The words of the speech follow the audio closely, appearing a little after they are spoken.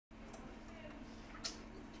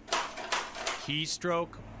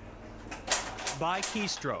Keystroke by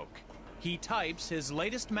keystroke, he types his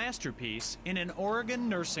latest masterpiece in an Oregon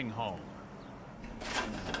nursing home.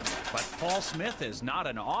 But Paul Smith is not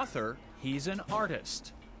an author, he's an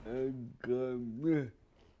artist.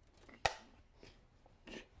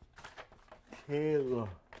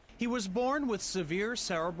 He was born with severe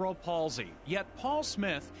cerebral palsy, yet Paul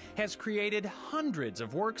Smith has created hundreds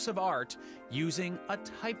of works of art using a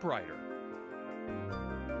typewriter.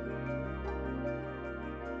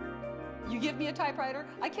 You give me a typewriter,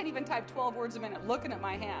 I can't even type 12 words a minute looking at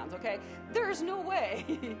my hands, okay? There's no way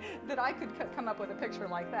that I could come up with a picture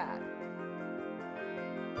like that.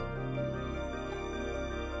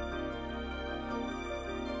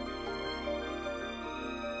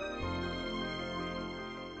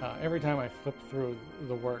 Every time I flip through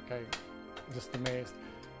the work, I'm just amazed.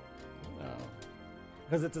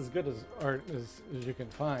 Because it's as good as art as you can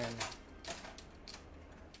find.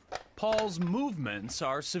 Paul's movements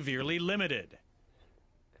are severely limited.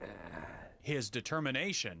 His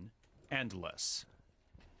determination, endless.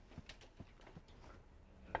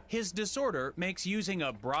 His disorder makes using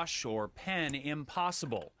a brush or pen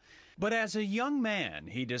impossible. But as a young man,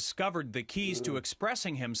 he discovered the keys to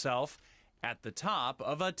expressing himself at the top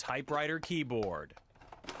of a typewriter keyboard.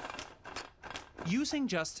 Using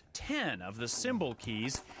just 10 of the symbol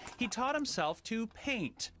keys, he taught himself to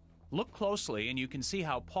paint. Look closely and you can see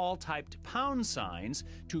how Paul typed pound signs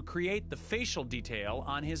to create the facial detail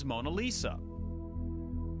on his Mona Lisa.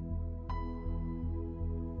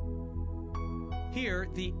 Here,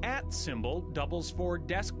 the @ symbol doubles for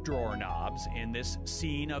desk drawer knobs in this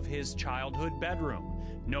scene of his childhood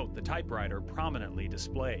bedroom. Note the typewriter prominently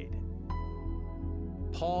displayed.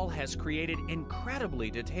 Paul has created incredibly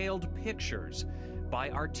detailed pictures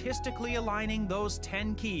by artistically aligning those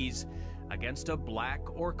 10 keys against a black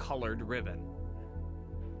or colored ribbon.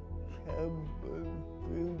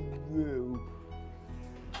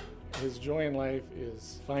 His joy in life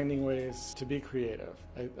is finding ways to be creative.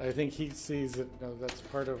 I think he sees that that's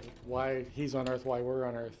part of why he's on Earth, why we're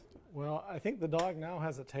on Earth. Well, I think the dog now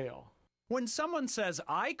has a tail. When someone says,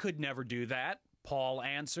 "I could never do that," Paul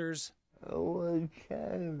answers, "Oh, I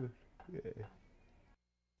can."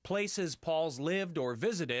 Places Paul's lived or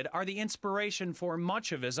visited are the inspiration for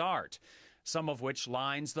much of his art, some of which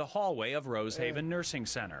lines the hallway of Rosehaven Nursing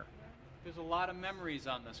Center. There's a lot of memories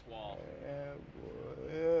on this wall.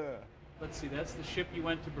 Let's see, that's the ship you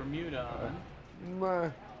went to Bermuda on.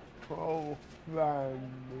 My whole family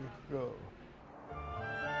goes.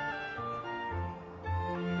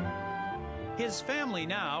 His family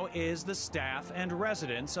now is the staff and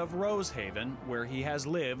residents of Rosehaven, where he has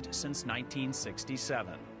lived since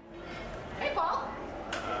 1967. Hey, Paul.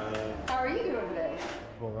 How are you doing today?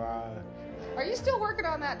 Are you still working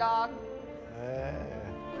on that dog?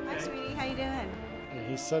 Hi, sweetie. How you doing?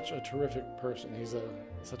 He's such a terrific person. He's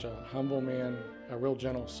such a humble man, a real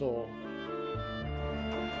gentle soul.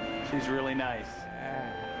 She's really nice.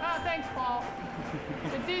 Oh, thanks, Paul.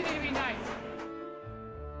 It's easy to be nice.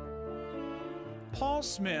 Paul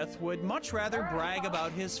Smith would much rather brag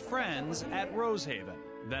about his friends at Rosehaven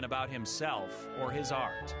than about himself or his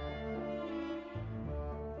art.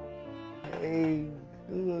 Hey,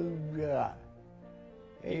 good guy.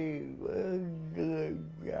 Hey, good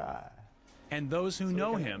guy. And those who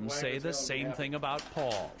know him say the same thing about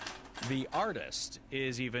Paul. The artist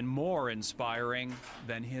is even more inspiring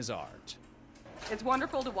than his art. It's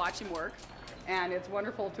wonderful to watch him work, and it's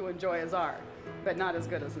wonderful to enjoy his art, but not as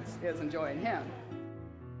good as enjoying him.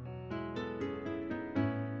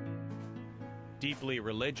 Deeply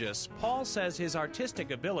religious, Paul says his artistic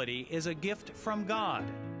ability is a gift from God.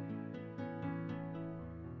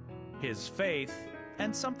 His faith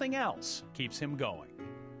and something else keeps him going.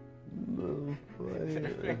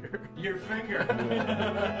 Your finger.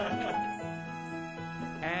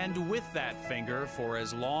 And with that finger, for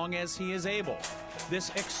as long as he is able, this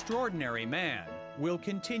extraordinary man will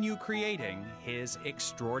continue creating his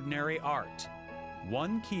extraordinary art,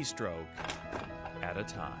 one keystroke at a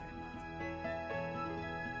time.